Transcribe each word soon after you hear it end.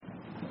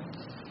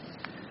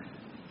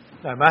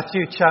Now,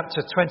 Matthew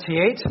chapter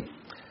 28,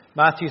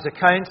 Matthew's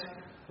account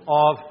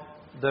of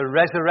the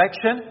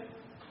resurrection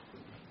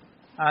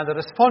and the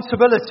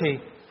responsibility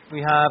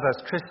we have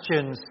as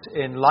Christians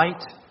in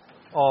light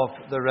of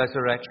the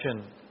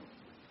resurrection.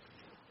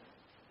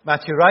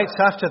 Matthew writes,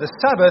 after the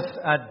Sabbath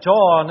at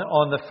dawn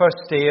on the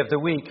first day of the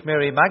week,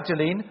 Mary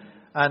Magdalene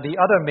and the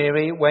other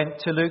Mary went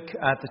to look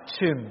at the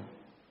tomb.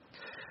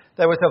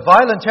 There was a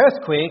violent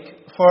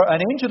earthquake, for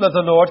an angel of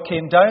the Lord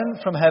came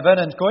down from heaven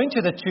and going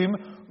to the tomb,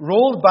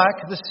 rolled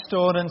back the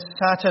stone and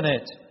sat in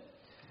it.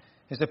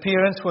 His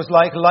appearance was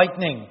like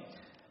lightning,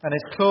 and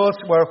his clothes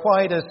were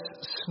white as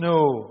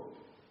snow.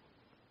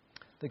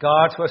 The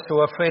guards were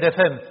so afraid of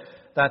him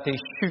that they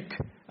shook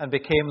and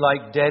became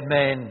like dead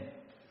men.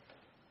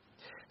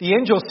 The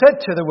angel said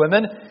to the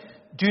women,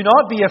 "Do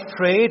not be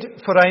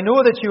afraid, for I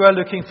know that you are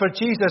looking for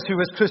Jesus who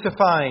was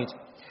crucified.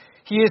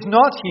 He is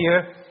not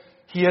here.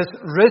 He is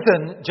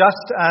risen,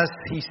 just as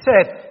he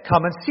said.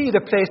 Come and see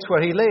the place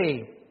where he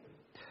lay.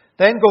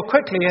 Then go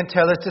quickly and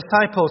tell his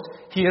disciples,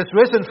 he is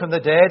risen from the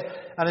dead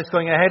and is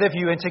going ahead of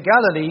you into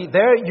Galilee.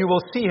 There you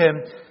will see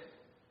him,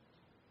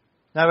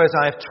 now as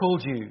I have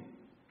told you."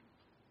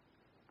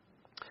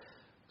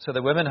 So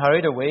the women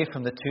hurried away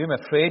from the tomb,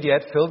 afraid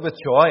yet filled with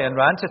joy, and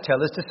ran to tell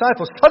his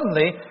disciples.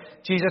 Suddenly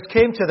Jesus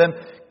came to them.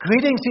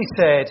 "Greetings," he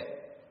said.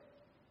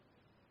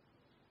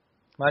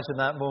 Imagine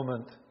that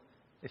moment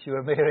if you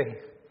were Mary.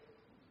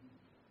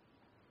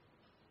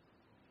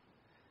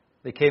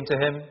 They came to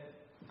him,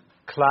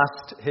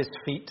 clasped his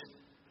feet,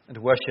 and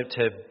worshipped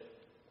him.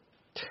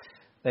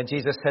 Then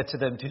Jesus said to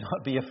them, "Do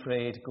not be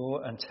afraid. Go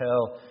and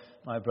tell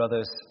my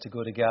brothers to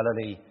go to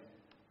Galilee.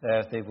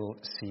 There they will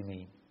see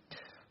me."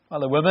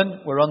 While the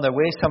women were on their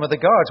way, some of the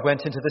guards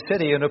went into the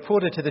city and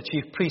reported to the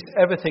chief priests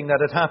everything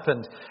that had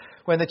happened.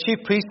 When the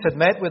chief priests had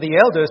met with the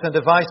elders and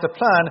devised a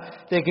plan,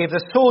 they gave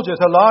the soldiers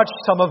a large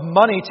sum of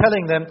money,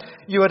 telling them,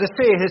 "You are to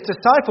say, his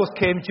disciples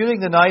came during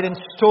the night and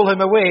stole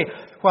him away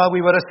while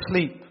we were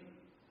asleep.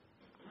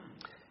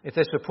 If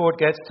this report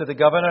gets to the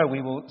governor,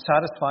 we will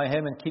satisfy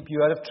him and keep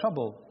you out of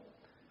trouble."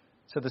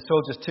 So the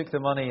soldiers took the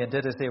money and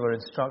did as they were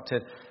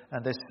instructed,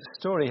 and this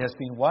story has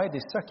been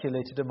widely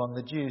circulated among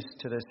the Jews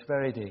to this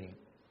very day.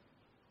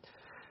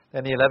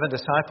 Then the 11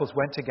 disciples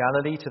went to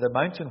Galilee, to the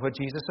mountain where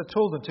Jesus had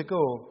told them to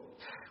go.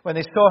 When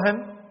they saw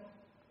him,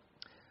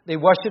 they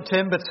worshipped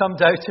him, but some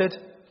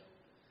doubted.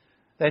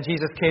 Then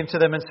Jesus came to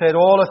them and said,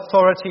 "All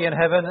authority in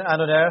heaven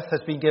and on earth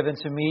has been given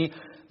to me.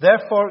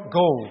 Therefore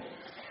go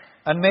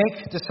and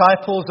make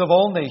disciples of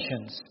all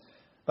nations,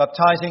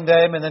 baptizing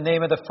them in the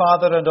name of the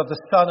Father and of the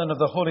Son and of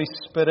the Holy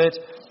Spirit,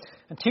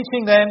 and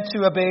teaching them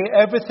to obey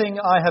everything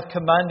I have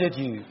commanded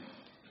you.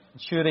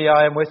 And surely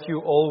I am with you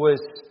always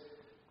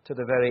to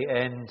the very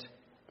end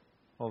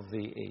of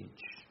the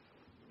age."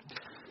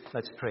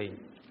 Let's pray.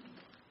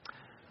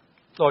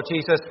 Lord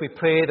Jesus, we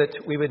pray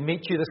that we would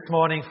meet you this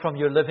morning from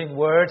your living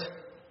word,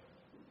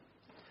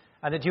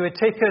 and that you would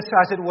take us,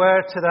 as it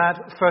were, to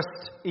that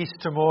first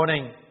Easter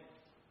morning,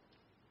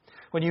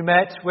 when you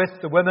met with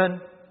the women,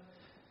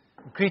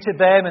 greeted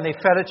them, and they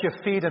fell at your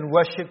feet and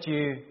worshipped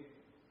you.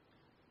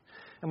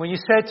 And when you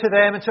said to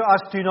them and to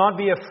us, "Do not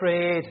be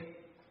afraid.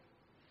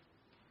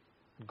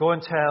 Go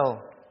and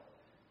tell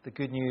the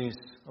good news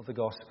of the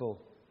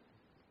gospel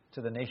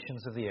to the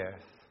nations of the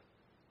earth."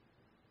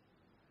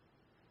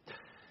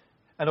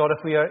 And Lord,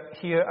 if we are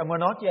here and we're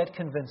not yet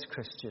convinced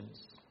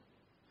Christians,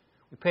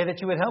 we pray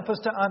that you would help us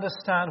to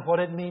understand what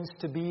it means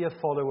to be a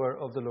follower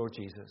of the Lord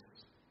Jesus.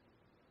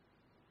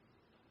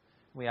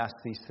 We ask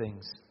these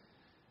things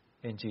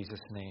in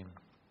Jesus' name.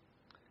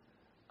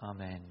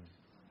 Amen.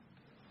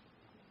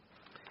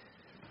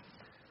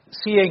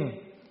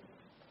 Seeing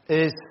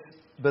is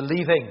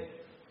believing.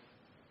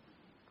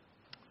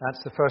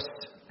 That's the first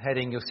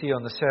heading you'll see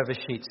on the service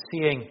sheet.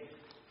 Seeing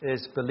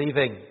is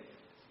believing.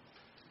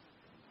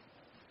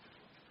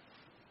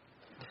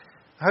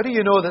 How do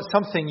you know that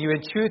something you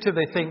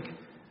intuitively think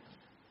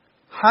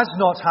has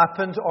not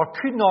happened or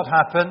could not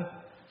happen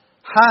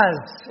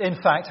has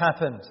in fact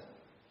happened?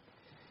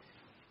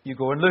 You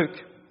go and look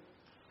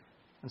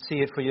and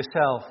see it for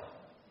yourself.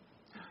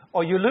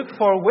 Or you look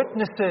for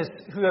witnesses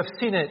who have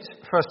seen it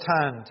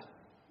firsthand.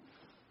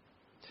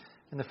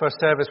 In the first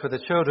service with the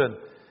children,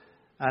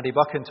 Andy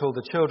Buchan told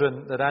the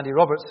children that Andy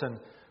Robertson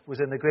was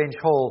in the Grange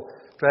Hall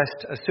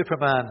dressed as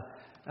Superman,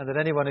 and that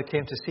anyone who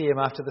came to see him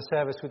after the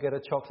service would get a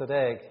chocolate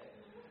egg.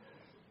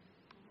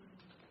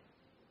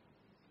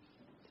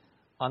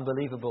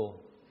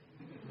 Unbelievable.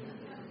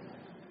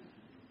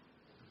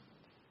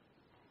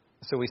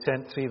 So we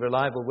sent 3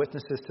 reliable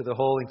witnesses to the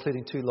hall,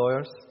 including 2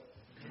 lawyers.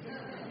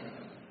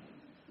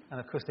 And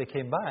of course they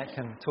came back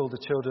and told the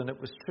children it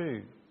was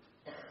true.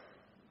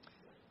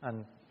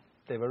 And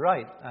they were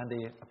right.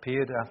 Andy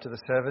appeared after the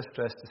service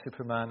dressed as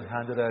Superman and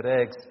handed out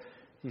eggs.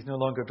 He's no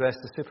longer dressed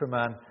as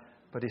Superman,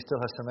 but he still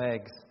has some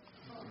eggs.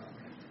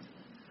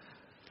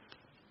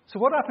 So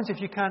what happens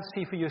if you can't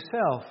see for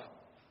yourself?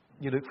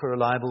 You look for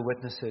reliable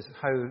witnesses.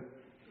 How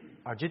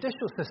our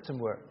judicial system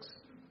works.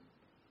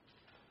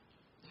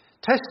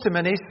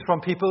 Testimonies from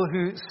people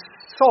who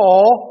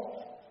saw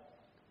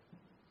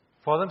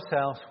for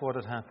themselves what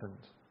had happened.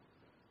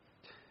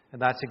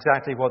 And that's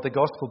exactly what the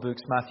Gospel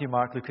books, Matthew,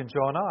 Mark, Luke, and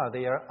John are.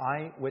 They are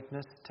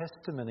eyewitness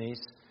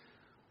testimonies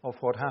of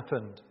what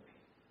happened.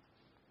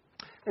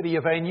 Maybe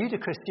you're very new to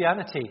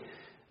Christianity.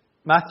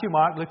 Matthew,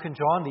 Mark, Luke, and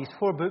John, these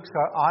 4 books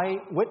are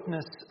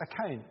eyewitness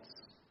accounts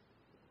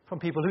from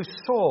people who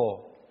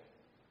saw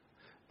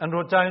and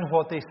wrote down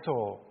what they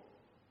saw.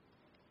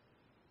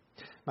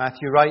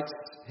 Matthew writes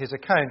his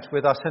account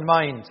with us in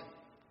mind.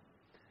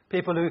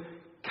 People who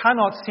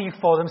cannot see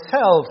for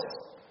themselves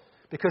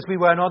because we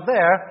were not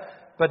there,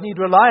 but need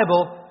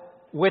reliable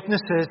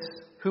witnesses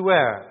who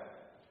were.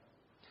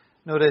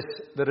 Notice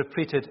the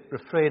repeated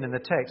refrain in the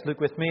text. Look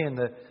with me in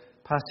the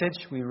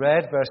passage we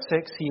read, verse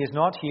 6. He is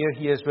not here,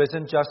 he is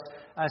risen, just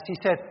as he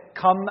said.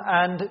 Come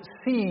and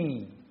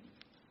see.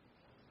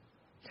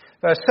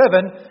 Verse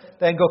 7,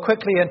 then go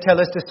quickly and tell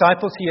his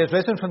disciples he is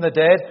risen from the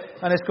dead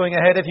and is going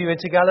ahead of you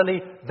into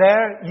Galilee.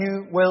 There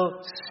you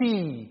will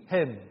see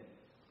him.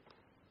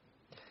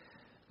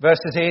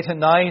 Verses 8 and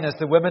 9, as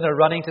the women are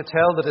running to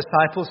tell the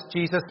disciples,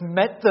 Jesus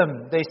met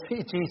them. They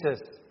see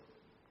Jesus.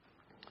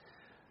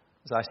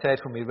 As I said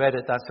when we read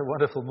it, that's a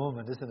wonderful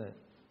moment, isn't it?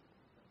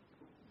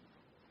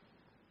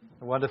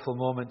 A wonderful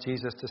moment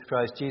Jesus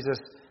describes. Jesus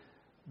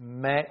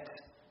met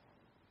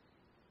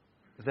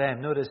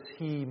them. Notice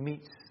he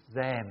meets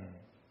them.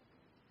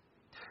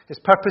 His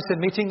purpose in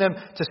meeting them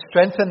to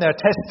strengthen their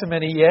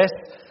testimony, yes,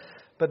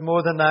 but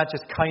more than that,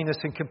 just kindness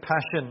and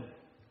compassion.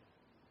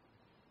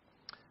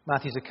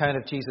 Matthew's account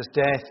of Jesus'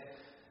 death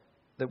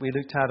that we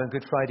looked at on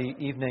Good Friday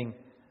evening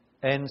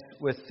ends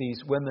with these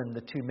women,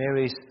 the 2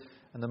 Marys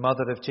and the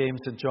mother of James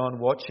and John,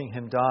 watching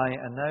him die,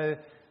 and now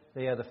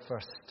they are the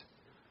first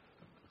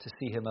to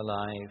see him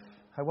alive.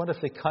 How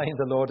wonderfully kind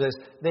the Lord is.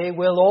 They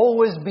will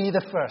always be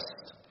the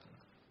first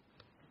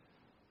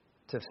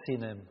to have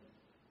seen him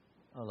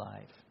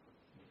alive.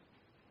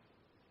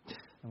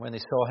 And when they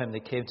saw him, they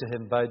came to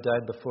him, bowed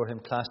down before him,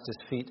 clasped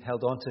his feet,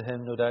 held on to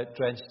him, no doubt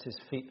drenched his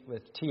feet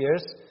with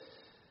tears,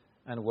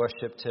 and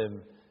worshipped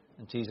him.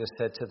 And Jesus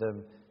said to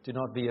them, do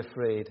not be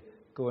afraid.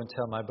 Go and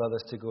tell my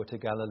brothers to go to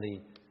Galilee.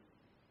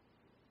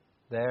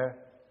 There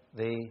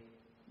they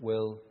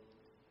will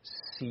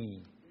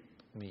see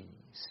me.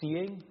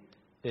 Seeing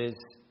is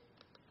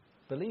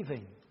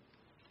believing.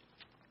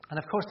 And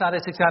of course that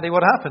is exactly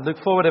what happened.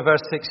 Look forward to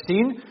verse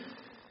 16.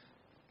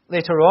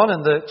 Later on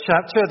in the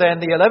chapter, then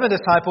the 11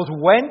 disciples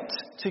went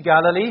to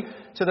Galilee,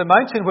 to the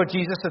mountain where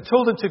Jesus had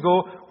told them to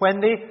go. When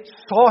they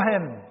saw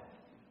him,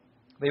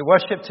 they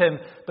worshipped him,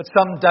 but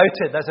some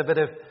doubted. There's a bit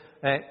of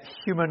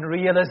human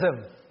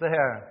realism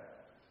there.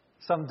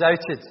 Some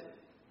doubted.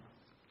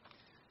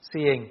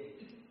 Seeing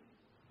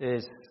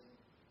is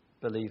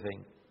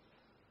believing.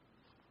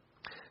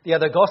 The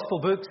other gospel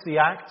books, the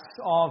Acts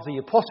of the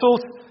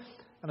Apostles,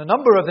 and a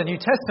number of the New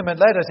Testament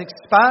letters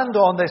expand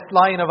on this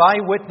line of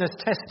eyewitness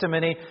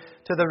testimony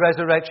to the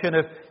resurrection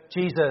of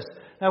Jesus.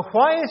 Now,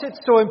 why is it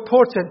so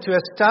important to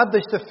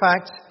establish the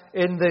facts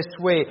in this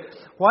way?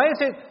 Why is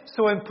it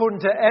so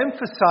important to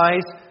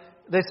emphasize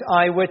this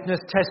eyewitness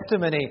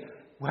testimony?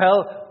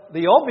 Well,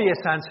 the obvious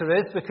answer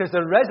is because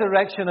the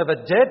resurrection of a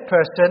dead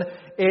person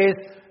is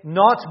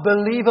not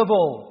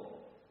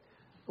believable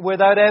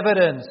without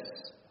evidence.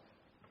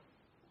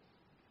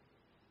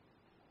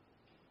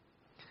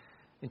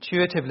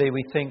 Intuitively,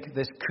 we think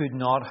this could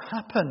not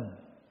happen.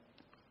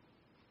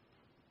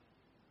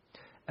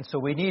 And so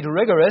we need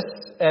rigorous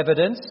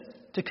evidence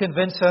to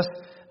convince us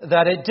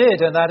that it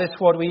did, and that is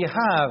what we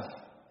have.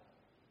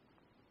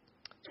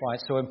 That's why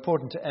it's so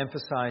important to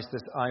emphasize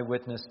this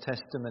eyewitness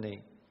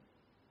testimony.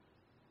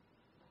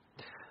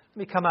 Let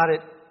me come at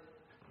it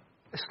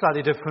a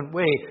slightly different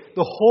way.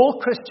 The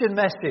whole Christian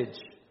message,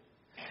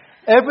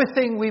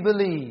 everything we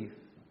believe,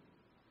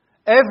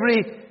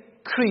 every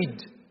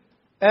creed,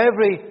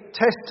 every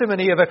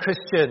testimony of a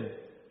Christian,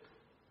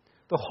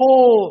 the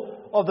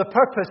whole of the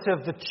purpose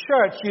of the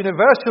church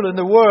universal in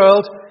the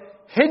world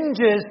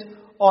hinges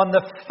on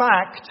the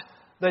fact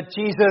that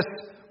Jesus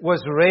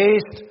was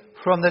raised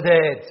from the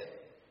dead.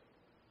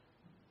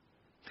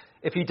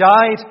 If he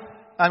died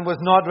and was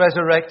not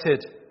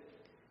resurrected,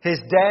 his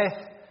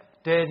death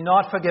did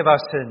not forgive our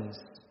sins.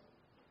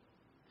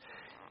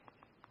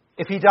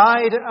 If he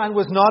died and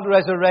was not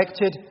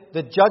resurrected,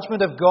 the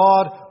judgment of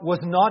God was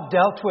not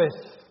dealt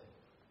with.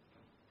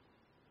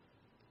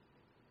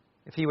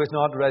 If he was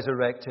not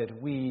resurrected,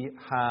 we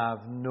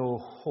have no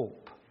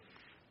hope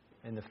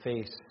in the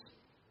face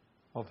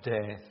of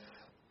death.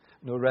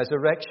 No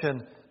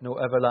resurrection, no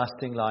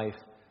everlasting life.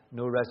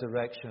 No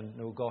resurrection,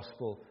 no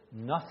gospel.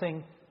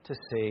 Nothing to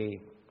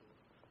say.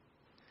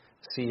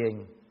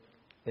 Seeing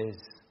is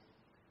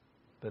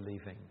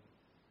believing.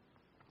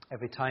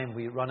 Every time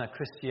we run a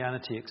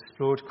Christianity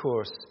Explored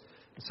course,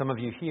 and some of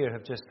you here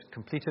have just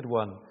completed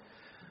one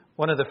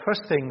of the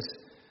first things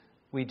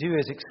we do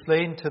is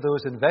explain to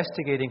those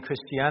investigating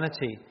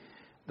Christianity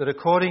that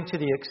according to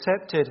the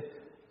accepted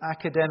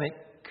academic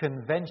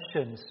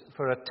conventions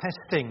for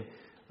attesting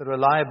the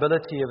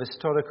reliability of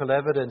historical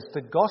evidence,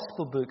 the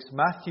Gospel books,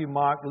 Matthew,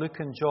 Mark, Luke,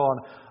 and John,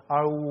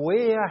 are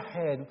way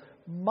ahead,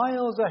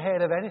 miles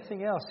ahead of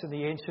anything else in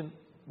the ancient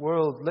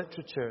world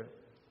literature.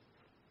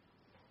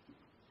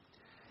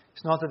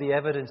 It's not that the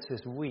evidence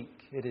is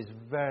weak, it is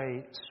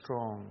very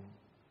strong.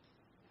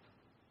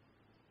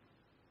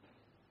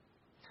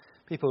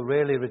 People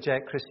rarely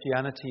reject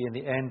Christianity in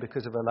the end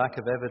because of a lack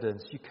of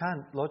evidence. You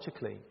can't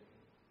logically.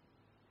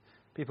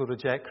 People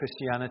reject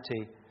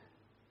Christianity.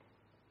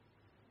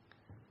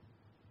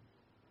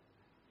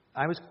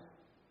 I was,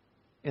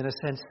 in a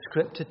sense,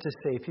 scripted to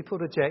say people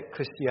reject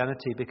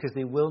Christianity because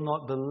they will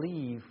not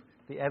believe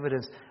the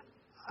evidence.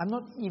 I'm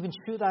not even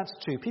sure that's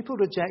true. People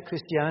reject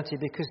Christianity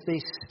because they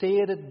stay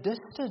at a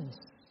distance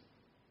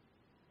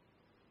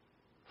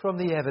from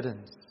the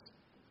evidence.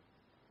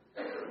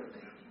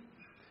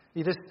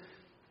 You just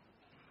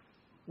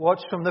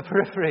watch from the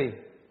periphery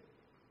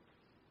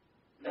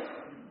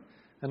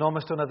and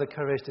almost don't have the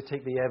courage to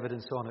take the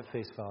evidence on at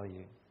face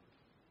value.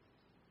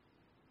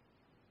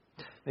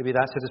 Maybe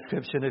that's a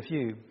description of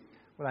you.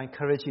 Well, I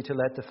encourage you to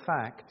let the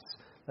facts,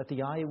 let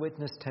the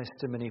eyewitness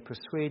testimony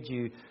persuade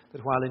you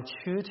that while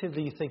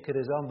intuitively you think it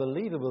is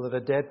unbelievable that a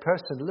dead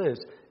person lives,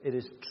 it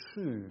is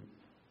true.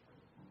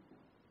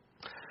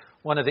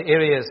 One of the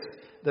areas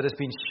that has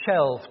been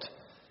shelved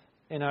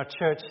in our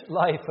church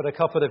life for a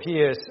couple of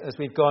years as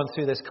we've gone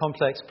through this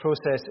complex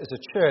process as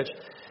a church,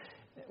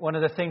 one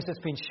of the things that's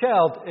been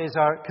shelved is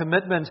our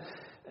commitment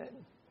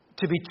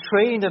to be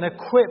trained and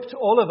equipped,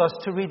 all of us,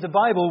 to read the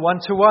Bible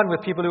one-to-one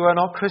with people who are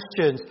not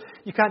Christians.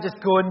 You can't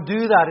just go and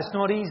do that. It's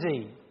not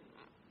easy.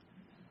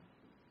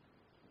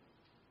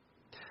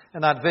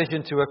 And that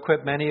vision to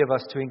equip many of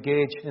us to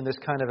engage in this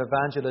kind of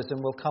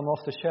evangelism will come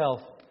off the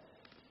shelf.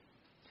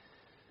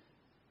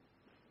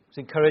 It's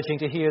encouraging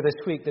to hear this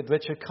week that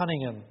Richard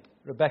Cunningham,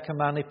 Rebecca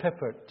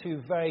Manley-Pippert,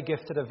 two very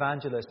gifted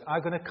evangelists,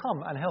 are going to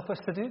come and help us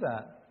to do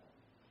that.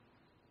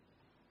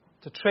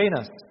 To train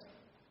us.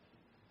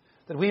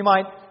 That we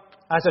might,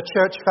 as a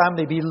church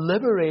family, be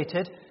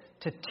liberated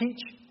to teach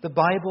the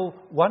Bible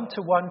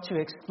one-to-one, to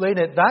explain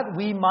it, that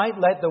we might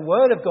let the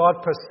Word of God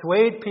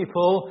persuade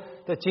people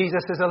that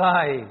Jesus is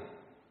alive.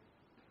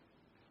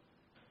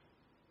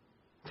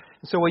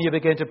 And so will you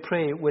begin to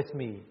pray with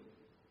me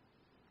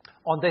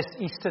on this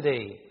Easter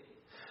day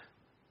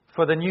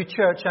for the new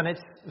church and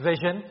its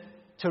vision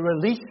to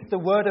release the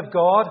Word of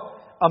God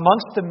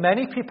amongst the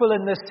many people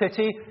in this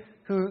city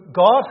who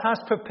God has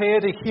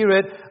prepared to hear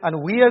it,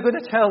 and we are going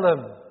to tell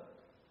them.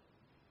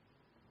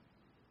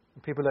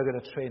 And people are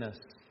going to train us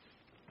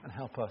and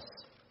help us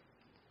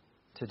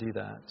to do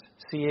that.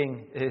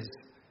 Seeing is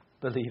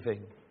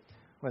believing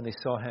when they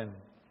saw Him.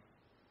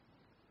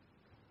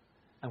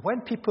 And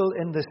when people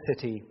in this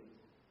city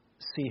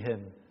see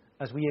Him,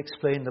 as we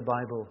explain the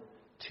Bible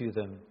to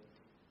them,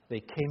 they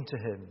came to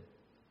Him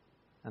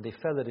and they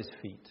fell at His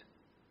feet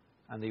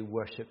and they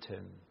worshipped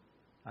Him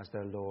as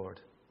their Lord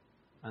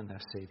and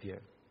their Saviour.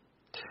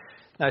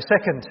 Now,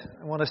 second,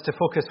 I want us to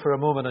focus for a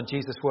moment on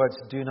Jesus' words,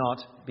 do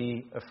not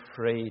be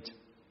afraid.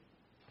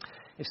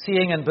 If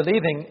seeing and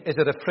believing is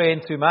a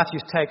refrain through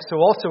Matthew's text, so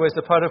also is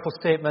the powerful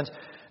statement,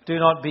 do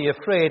not be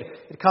afraid.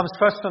 It comes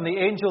first from the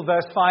angel,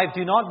 verse 5,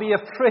 do not be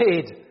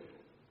afraid.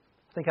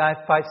 I think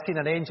if I'd seen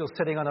an angel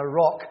sitting on a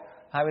rock,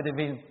 I would have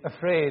been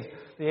afraid.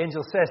 The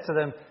angel says to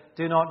them,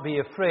 do not be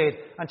afraid.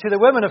 And to the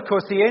women, of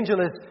course, the angel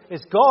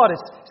is God.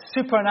 It's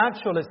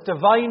supernatural. It's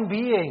divine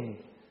being.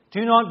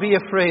 Do not be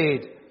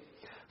afraid.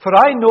 For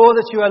I know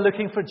that you are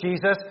looking for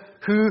Jesus,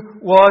 who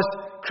was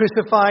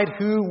crucified,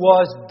 who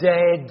was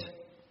dead.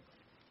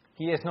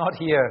 He is not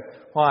here.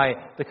 Why?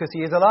 Because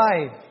He is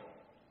alive.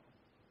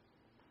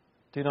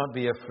 Do not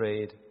be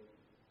afraid.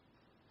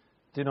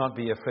 Do not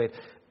be afraid.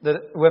 The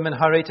women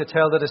hurry to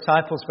tell the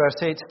disciples, verse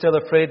 8, still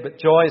afraid, but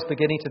joy is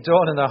beginning to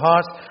dawn in their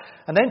hearts.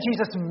 And then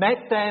Jesus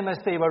met them as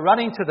they were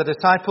running to the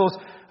disciples,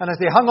 and as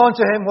they hung on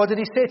to Him, what did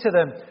He say to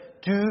them?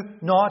 Do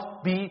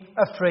not be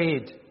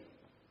afraid.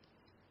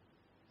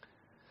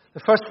 The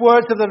first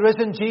words of the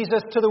risen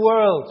Jesus to the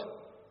world.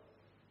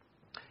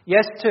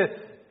 Yes, to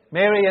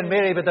Mary and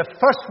Mary, but the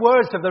first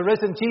words of the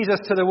risen Jesus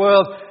to the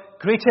world,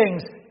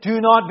 greetings,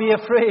 do not be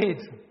afraid.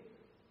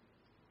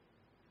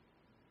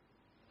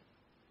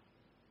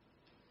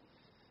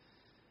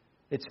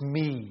 It's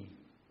me,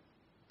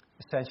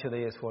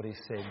 essentially, is what He's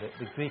saying.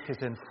 The Greek is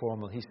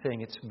informal. He's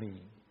saying it's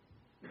me.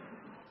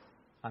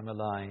 I'm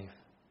alive.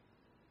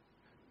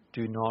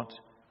 Do not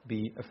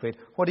be afraid.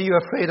 What are you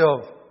afraid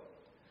of?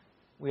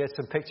 We had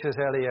some pictures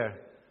earlier.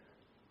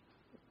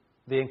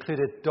 They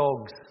included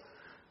dogs,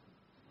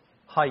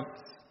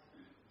 heights,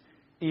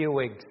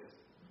 earwigs,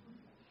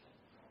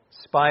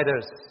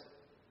 spiders,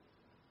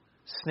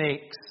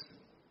 snakes,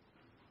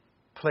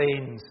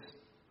 planes.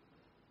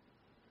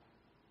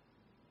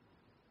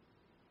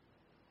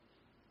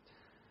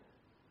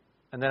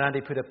 And then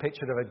Andy put a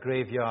picture of a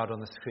graveyard on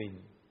the screen.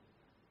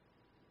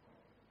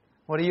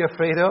 What are you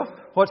afraid of?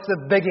 What's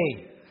the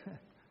biggie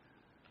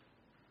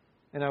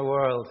in our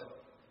world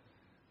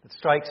that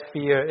strikes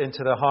fear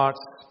into the hearts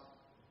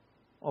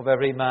of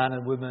every man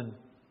and woman?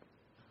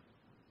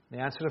 The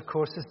answer, of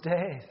course, is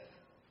death.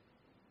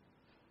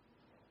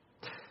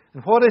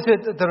 And what is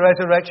it that the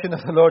resurrection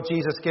of the Lord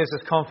Jesus gives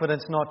us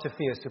confidence not to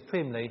fear?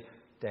 Supremely,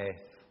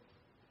 death.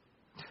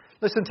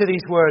 Listen to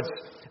these words,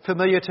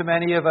 familiar to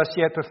many of us,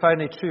 yet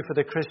profoundly true for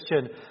the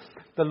Christian.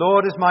 The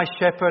Lord is my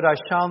shepherd, I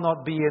shall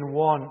not be in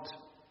want.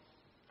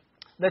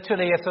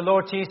 Literally, if the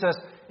Lord Jesus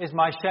is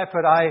my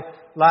shepherd, I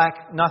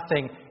lack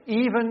nothing.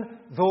 Even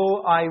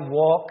though I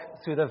walk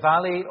through the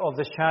valley of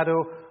the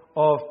shadow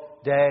of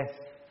death,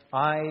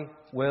 I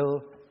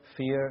will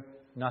fear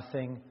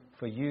nothing,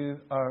 for you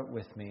are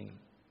with me.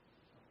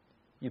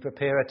 You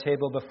prepare a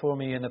table before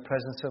me in the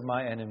presence of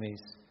my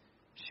enemies.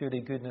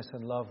 Surely goodness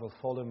and love will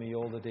follow me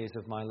all the days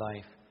of my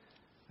life,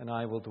 and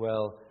I will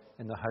dwell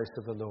in the house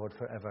of the Lord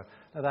forever.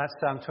 Now that's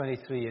Psalm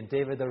 23, and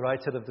David, the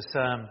writer of the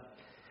psalm,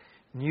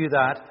 knew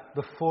that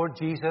before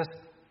Jesus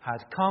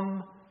had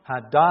come,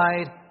 had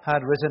died,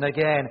 had risen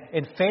again.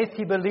 In faith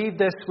he believed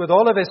this with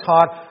all of his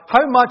heart.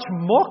 How much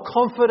more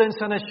confidence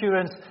and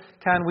assurance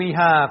can we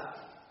have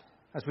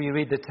as we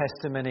read the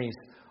testimonies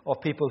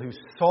of people who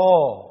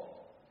saw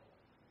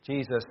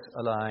Jesus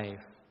alive?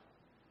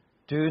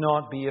 Do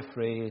not be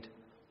afraid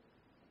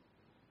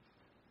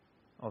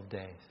of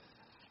death.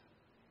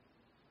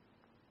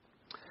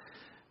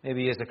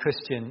 Maybe as a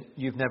Christian,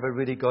 you've never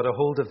really got a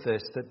hold of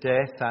this, that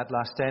death, that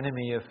last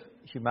enemy of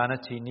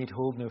humanity, need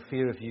hold no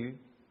fear of you.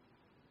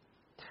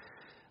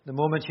 The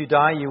moment you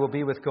die, you will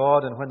be with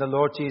God, and when the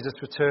Lord Jesus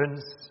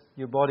returns,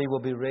 your body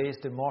will be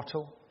raised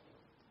immortal.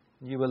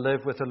 You will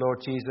live with the Lord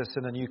Jesus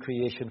in a new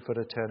creation for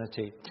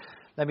eternity.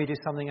 Let me do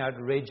something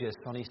outrageous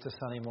on Easter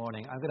Sunday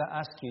morning. I'm going to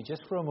ask you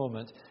just for a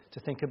moment to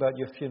think about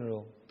your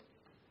funeral.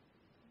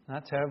 Isn't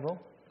that terrible?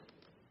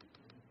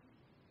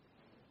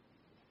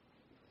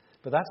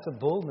 But that's the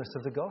boldness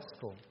of the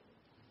gospel.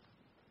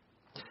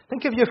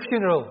 Think of your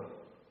funeral.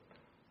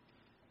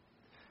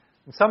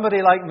 And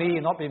somebody like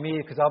me, not be me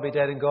because I'll be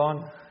dead and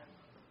gone,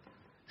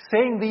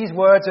 saying these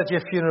words at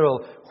your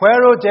funeral: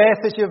 "Where, O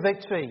death, is your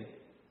victory?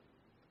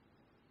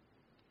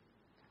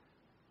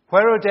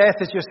 Where, O death,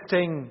 is your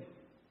sting?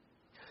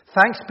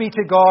 Thanks be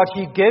to God,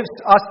 He gives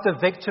us the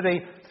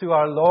victory through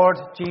our Lord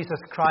Jesus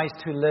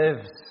Christ who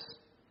lives."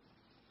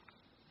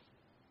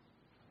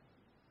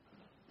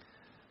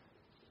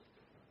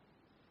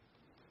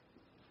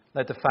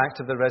 Let the fact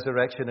of the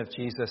resurrection of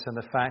Jesus and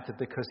the fact that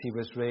because He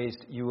was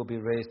raised, you will be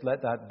raised, let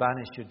that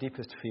banish your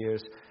deepest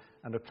fears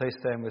and replace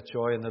them with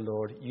joy in the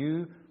Lord.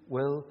 You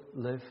will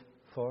live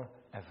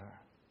forever.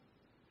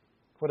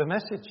 What a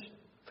message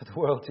for the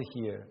world to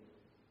hear.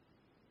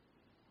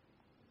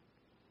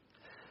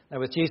 Now,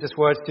 with Jesus'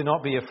 words, "Do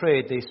not be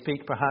afraid," they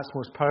speak perhaps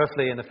most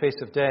powerfully in the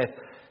face of death.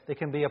 They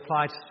can be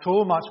applied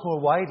so much more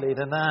widely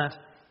than that.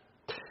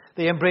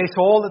 They embrace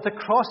all that the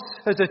cross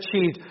has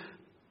achieved.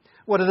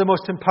 One of the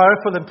most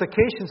powerful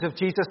implications of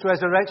Jesus'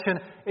 resurrection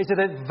is that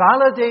it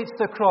validates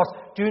the cross.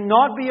 Do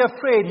not be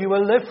afraid, you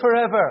will live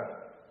forever.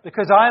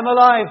 Because I am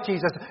alive,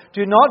 Jesus.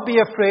 Do not be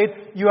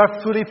afraid, you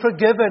are fully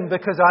forgiven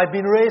because I've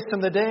been raised from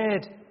the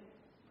dead.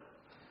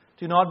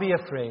 Do not be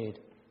afraid.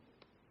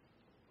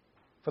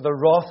 For the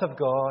wrath of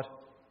God,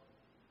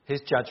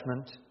 His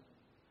judgment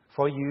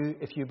for you,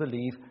 if you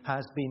believe,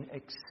 has been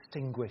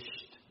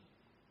extinguished.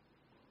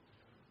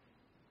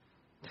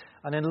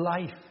 And in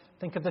life,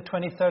 think of the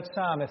 23rd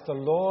Psalm. If the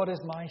Lord is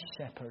my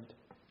shepherd,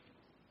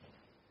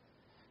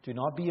 do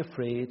not be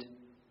afraid.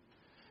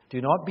 Do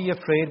not be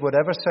afraid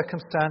whatever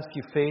circumstance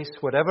you face,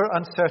 whatever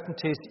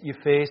uncertainties you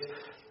face,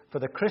 for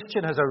the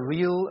Christian has a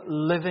real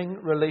living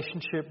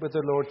relationship with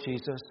the Lord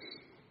Jesus.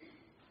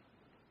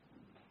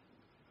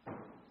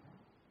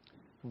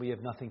 We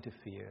have nothing to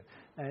fear.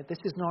 This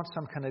is not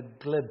some kind of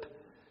glib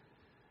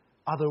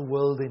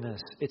otherworldliness.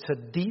 It's a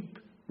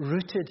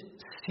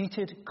deep-rooted,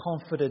 seated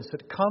confidence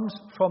that comes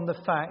from the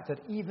fact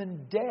that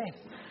even death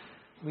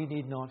we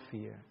need not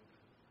fear.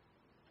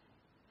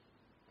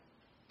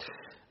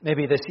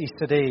 Maybe this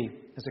Easter day,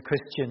 as a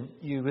Christian,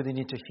 you really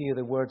need to hear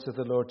the words of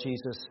the Lord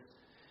Jesus.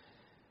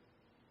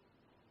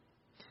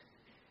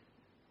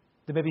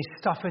 There may be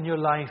stuff in your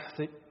life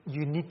that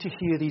you need to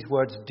hear these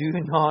words. Do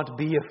not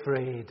be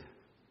afraid.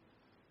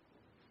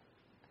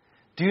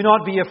 Do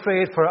not be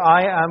afraid, for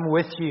I am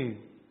with you.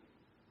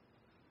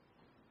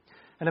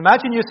 And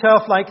imagine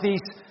yourself like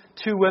these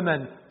two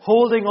women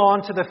holding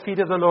on to the feet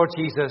of the Lord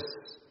Jesus.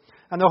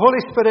 And the Holy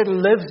Spirit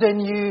lives in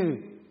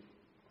you.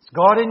 It's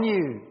God in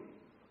you.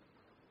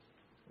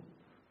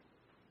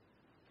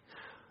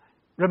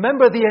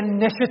 Remember, the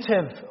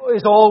initiative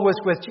is always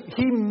with you.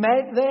 He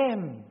met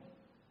them.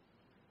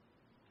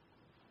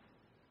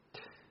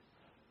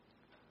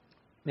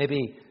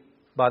 Maybe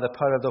by the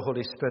power of the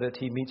Holy Spirit,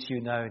 He meets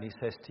you now and He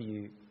says to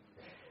you,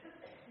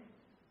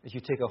 as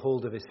you take a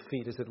hold of His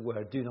feet, as it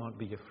were, do not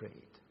be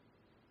afraid.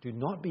 Do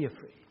not be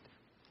afraid.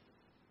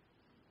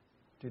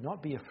 Do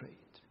not be afraid.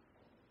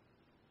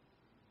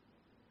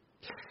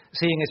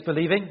 Seeing is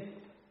believing.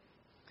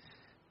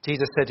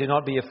 Jesus said, do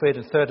not be afraid.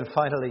 And third and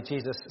finally,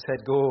 Jesus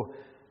said, go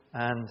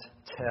and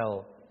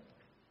tell.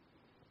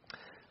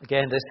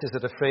 Again, this is a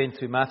refrain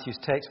through Matthew's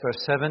text,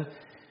 verse 7.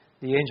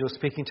 The angel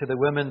speaking to the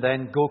women,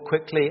 then go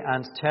quickly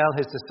and tell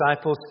His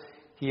disciples,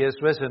 He is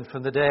risen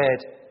from the dead.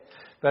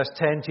 Verse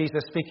 10,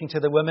 Jesus speaking to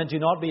the women, do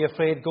not be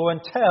afraid. Go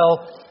and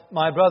tell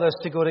my brothers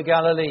to go to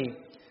Galilee.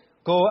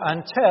 Go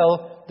and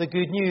tell the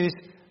good news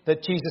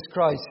that Jesus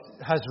Christ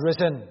has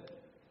risen.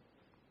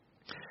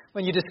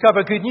 When you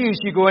discover good news,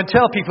 you go and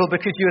tell people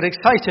because you're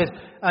excited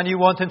and you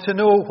want them to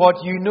know what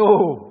you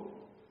know.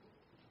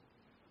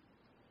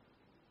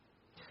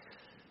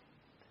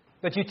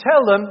 But you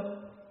tell them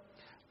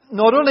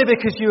not only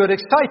because you are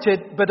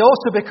excited, but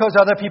also because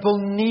other people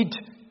need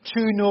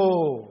to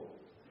know.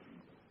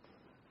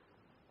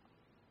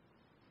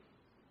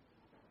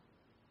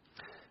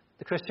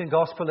 The Christian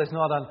gospel is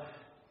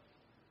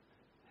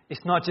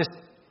it's not just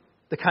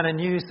the kind of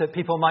news that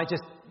people might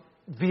just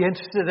be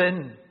interested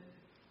in.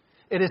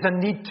 It is a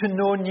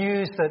need-to-know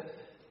news that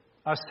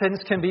our sins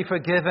can be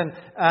forgiven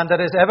and that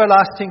is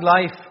everlasting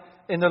life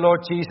in the Lord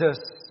Jesus.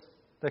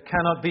 There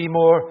cannot be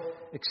more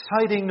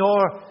exciting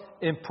nor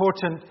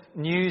important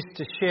news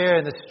to share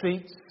in the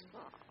streets,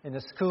 in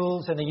the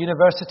schools, in the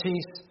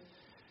universities,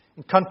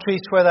 in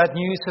countries where that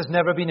news has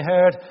never been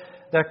heard.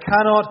 There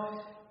cannot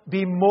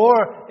be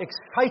more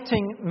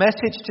exciting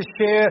message to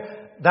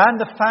share than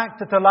the fact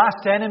that the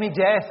last enemy,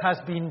 death, has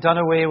been done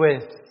away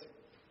with.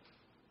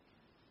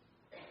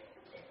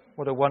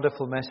 What a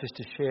wonderful message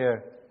to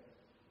share.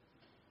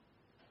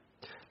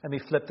 Let me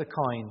flip the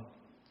coin.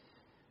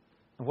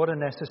 And what a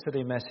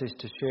necessary message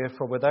to share,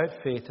 for without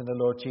faith in the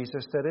Lord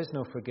Jesus there is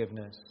no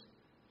forgiveness.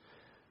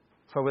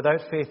 For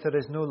without faith there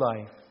is no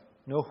life,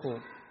 no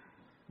hope,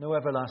 no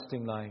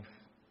everlasting life.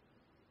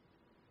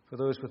 For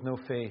those with no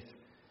faith,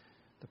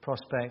 the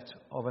prospect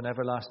of an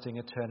everlasting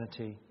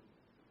eternity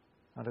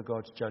under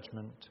God's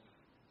judgment.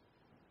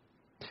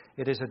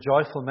 It is a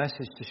joyful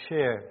message to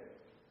share,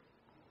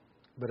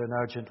 but an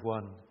urgent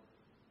one.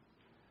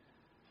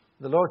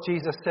 The Lord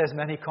Jesus says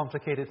many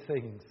complicated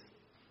things.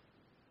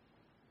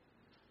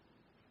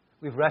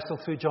 We've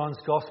wrestled through John's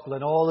Gospel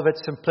and all of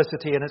its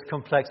simplicity and its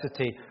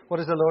complexity. What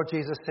does the Lord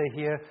Jesus say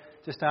here?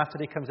 Just after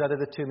he comes out of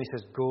the tomb, he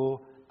says,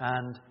 go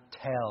and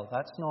tell.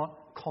 That's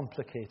not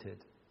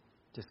complicated.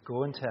 Just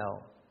go and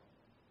tell.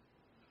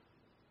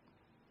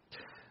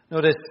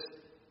 Notice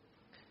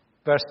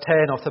verse 10,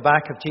 off the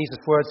back of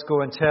Jesus' words,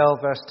 go and tell.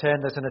 Verse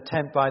 10, there's an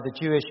attempt by the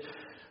Jewish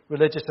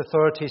religious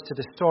authorities to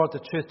distort the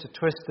truth, to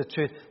twist the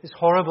truth. It's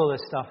horrible,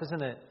 this stuff,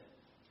 isn't it?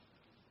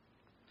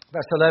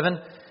 Verse 11,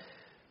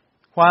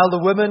 while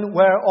the women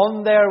were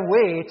on their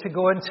way to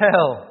go and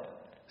tell,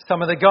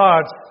 some of the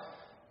guards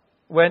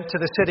went to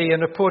the city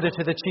and reported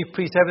to the chief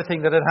priest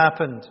everything that had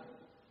happened.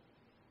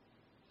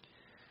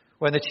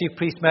 When the chief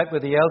priest met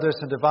with the elders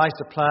and devised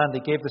a plan, they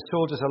gave the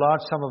soldiers a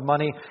large sum of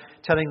money,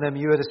 telling them,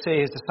 you are to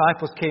say, his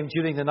disciples came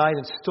during the night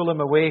and stole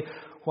him away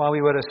while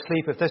we were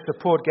asleep. If this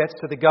report gets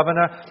to the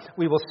governor,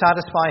 we will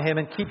satisfy him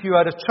and keep you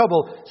out of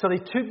trouble. So they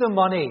took the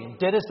money,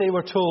 did as they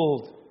were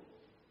told.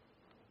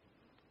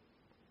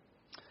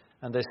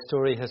 And this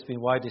story has been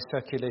widely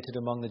circulated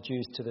among the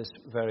Jews to this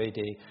very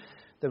day.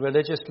 The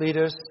religious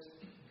leaders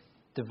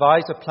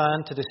devise a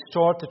plan to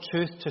distort the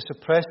truth, to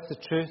suppress the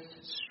truth.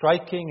 It's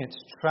striking, it's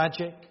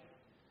tragic.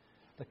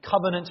 The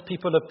covenant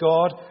people of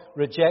God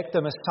reject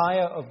the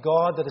Messiah of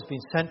God that has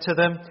been sent to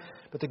them.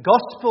 But the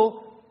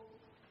gospel,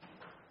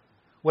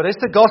 well, is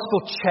the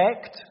gospel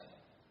checked?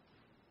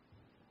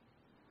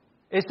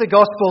 Is the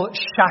gospel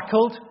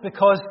shackled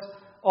because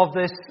of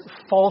this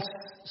false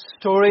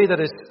story that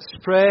is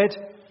spread?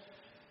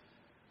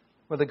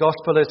 Well, the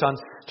gospel is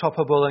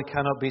unstoppable and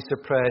cannot be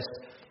suppressed.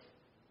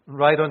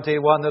 Right on day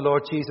one, the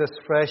Lord Jesus,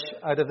 fresh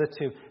out of the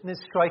tomb. And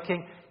it's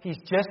striking, he's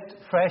just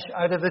fresh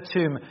out of the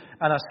tomb.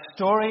 And a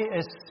story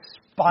is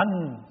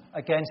spun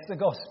against the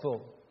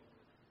gospel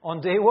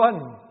on day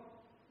one.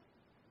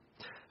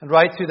 And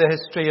right through the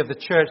history of the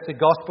church, the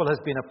gospel has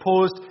been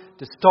opposed,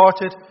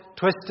 distorted,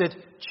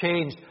 twisted,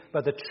 changed.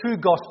 But the true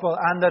gospel,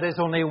 and there is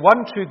only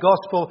one true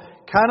gospel,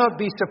 cannot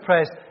be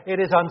suppressed. It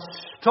is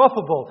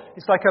unstoppable.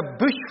 It's like a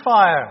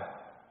bushfire,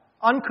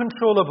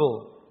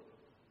 uncontrollable.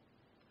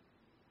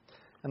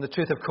 And the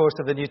truth, of course,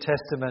 of the New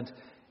Testament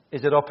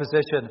is that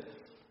opposition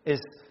is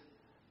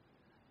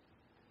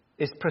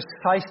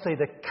precisely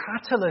the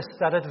catalyst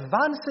that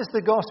advances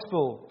the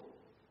gospel.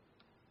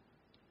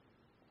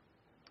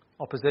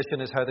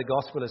 Opposition is how the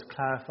gospel is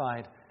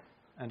clarified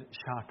and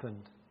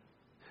sharpened.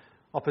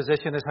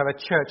 Opposition is how a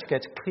church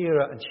gets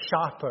clearer and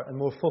sharper and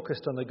more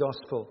focused on the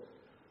gospel.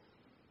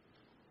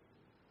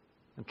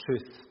 And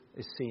truth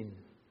is seen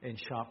in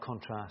sharp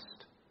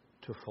contrast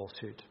to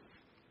falsehood.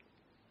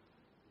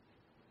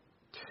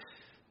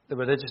 The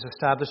religious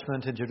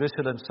establishment in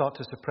Jerusalem sought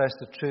to suppress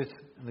the truth,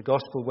 and the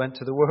gospel went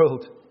to the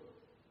world.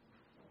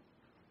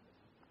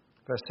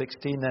 Verse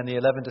 16, then the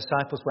 11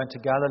 disciples went to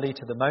Galilee,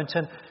 to the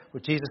mountain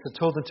where Jesus had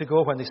told them to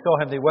go. When they saw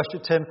him, they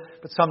worshipped him,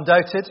 but some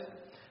doubted.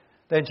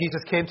 Then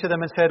Jesus came to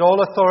them and said,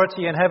 all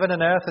authority in heaven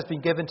and earth has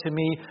been given to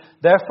me.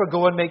 Therefore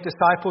go and make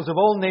disciples of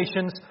all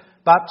nations,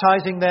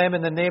 baptizing them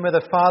in the name of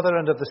the Father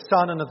and of the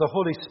Son and of the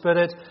Holy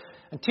Spirit,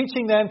 and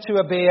teaching them to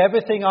obey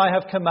everything I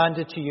have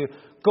commanded to you.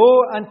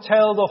 Go and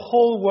tell the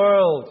whole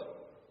world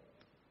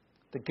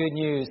the good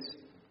news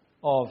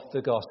of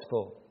the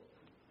gospel.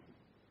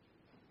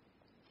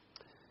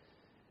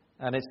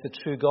 And it's the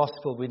true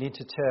gospel we need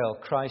to tell.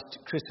 Christ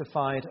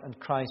crucified and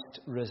Christ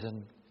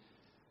risen.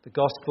 The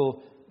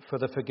gospel for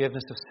the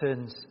forgiveness of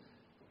sins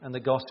and the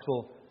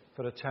gospel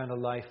for eternal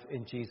life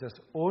in Jesus.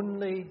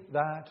 Only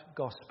that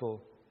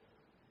gospel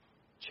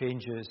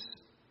changes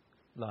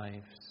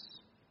lives.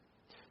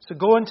 So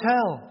go and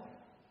tell.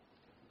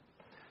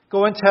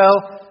 Go and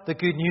tell the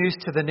good news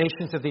to the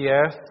nations of the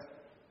earth,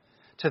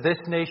 to this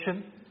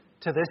nation,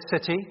 to this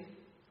city.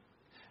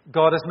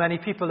 God has many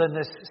people in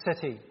this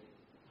city,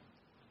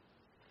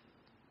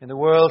 in the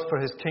world for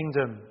his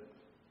kingdom.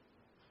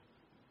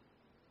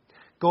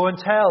 Go and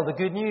tell the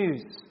good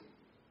news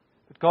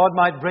that God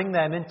might bring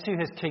them into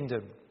his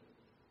kingdom.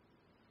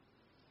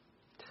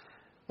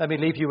 Let me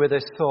leave you with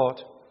this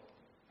thought.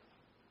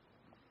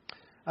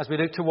 As we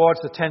look towards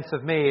the 10th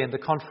of May and the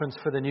conference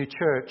for the new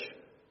church,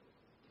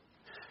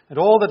 and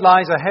all that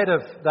lies ahead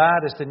of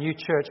that as the new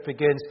church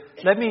begins,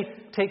 let me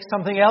take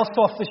something else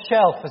off the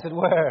shelf, as it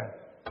were.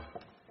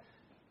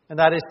 And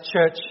that is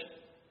church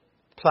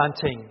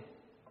planting.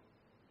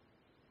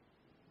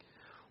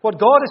 What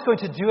God is going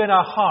to do in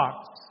our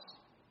hearts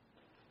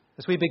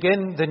as we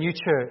begin the new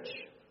church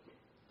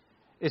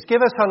is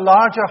give us a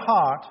larger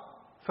heart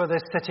for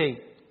this city.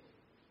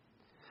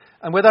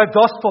 And with our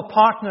gospel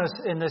partners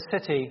in this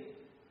city,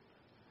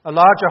 a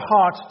larger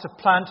heart to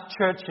plant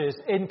churches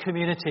in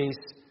communities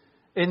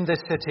in this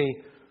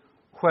city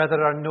where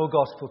there are no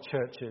gospel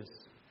churches.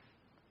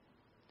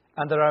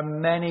 And there are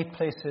many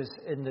places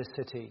in this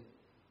city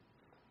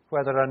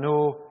where there are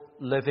no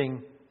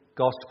living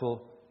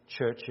gospel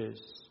churches.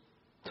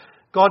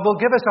 God will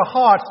give us a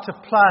heart to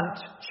plant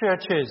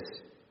churches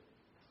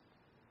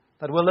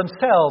that will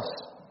themselves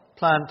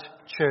plant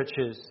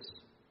churches.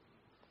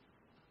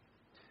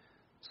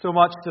 So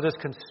much that has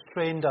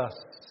constrained us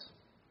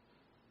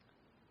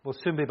will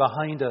soon be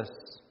behind us.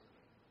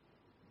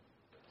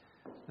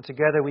 And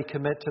together we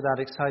commit to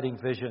that exciting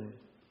vision.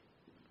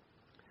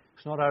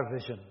 It's not our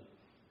vision.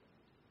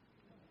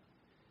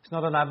 It's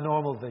not an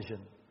abnormal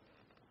vision.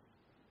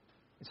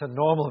 It's a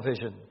normal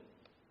vision.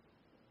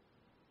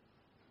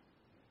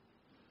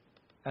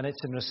 And it's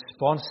in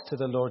response to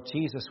the Lord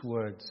Jesus'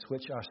 words,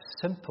 which are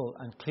simple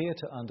and clear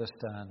to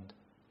understand.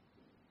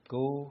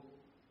 Go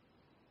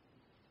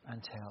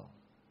and tell.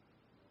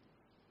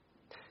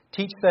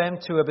 Teach them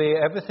to obey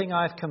everything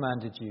I've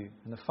commanded you.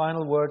 And the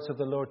final words of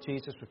the Lord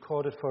Jesus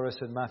recorded for us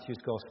in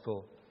Matthew's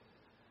Gospel.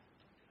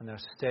 And they're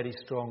steady,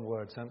 strong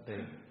words, aren't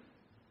they?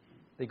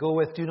 They go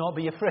with, do not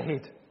be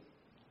afraid.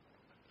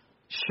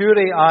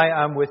 Surely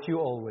I am with you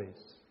always.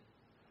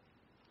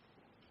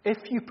 If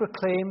you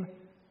proclaim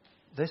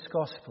this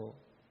gospel,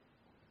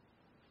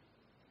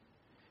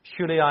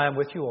 surely I am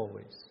with you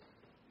always,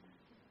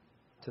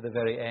 to the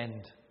very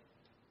end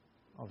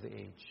of the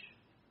age.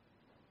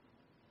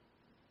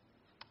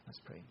 Let's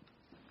pray.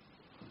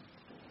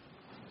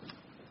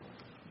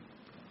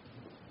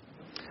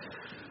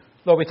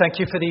 Lord, we thank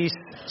you for these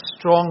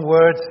strong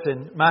words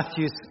in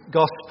Matthew's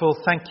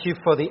Gospel. Thank you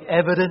for the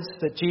evidence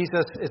that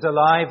Jesus is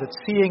alive, that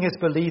seeing is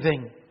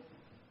believing.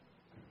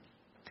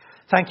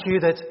 Thank you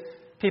that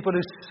people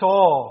who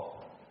saw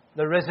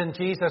the risen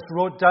Jesus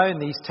wrote down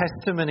these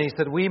testimonies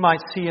that we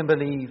might see and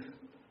believe.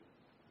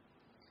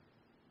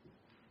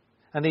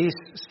 And these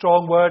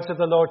strong words of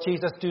the Lord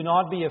Jesus, do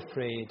not be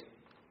afraid,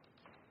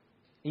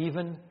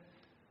 even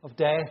of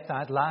death,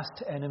 that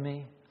last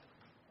enemy.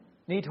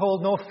 Need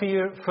hold no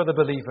fear for the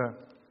believer,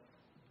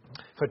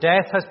 for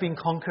death has been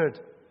conquered,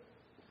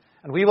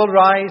 and we will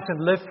rise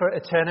and live for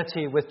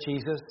eternity with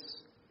Jesus.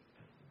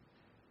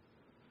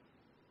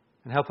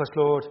 And help us,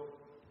 Lord,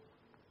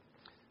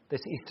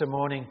 this Easter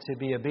morning to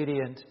be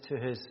obedient to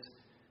his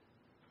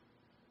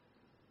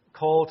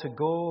call to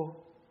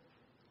go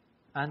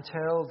and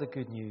tell the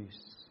good news.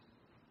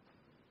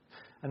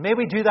 And may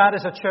we do that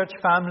as a church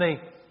family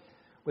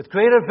with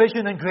greater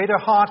vision and greater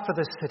heart for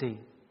this city,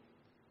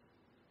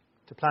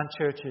 to plant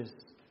churches,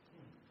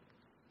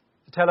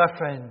 to tell our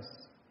friends,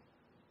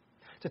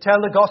 to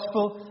tell the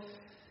gospel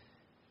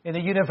in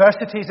the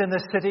universities in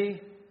this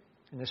city,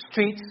 in the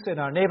streets, in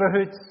our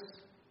neighborhoods,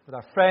 with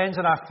our friends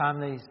and our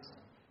families,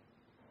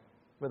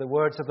 with the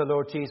words of the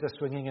Lord Jesus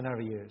ringing in our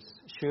ears.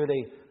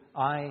 Surely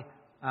I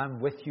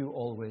am with you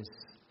always,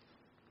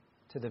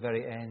 to the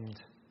very end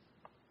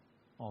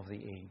of the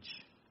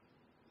age.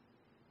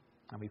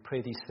 And we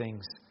pray these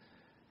things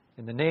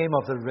in the name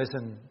of the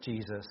risen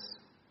Jesus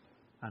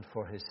and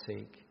for his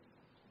sake.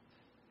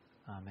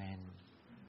 Amen.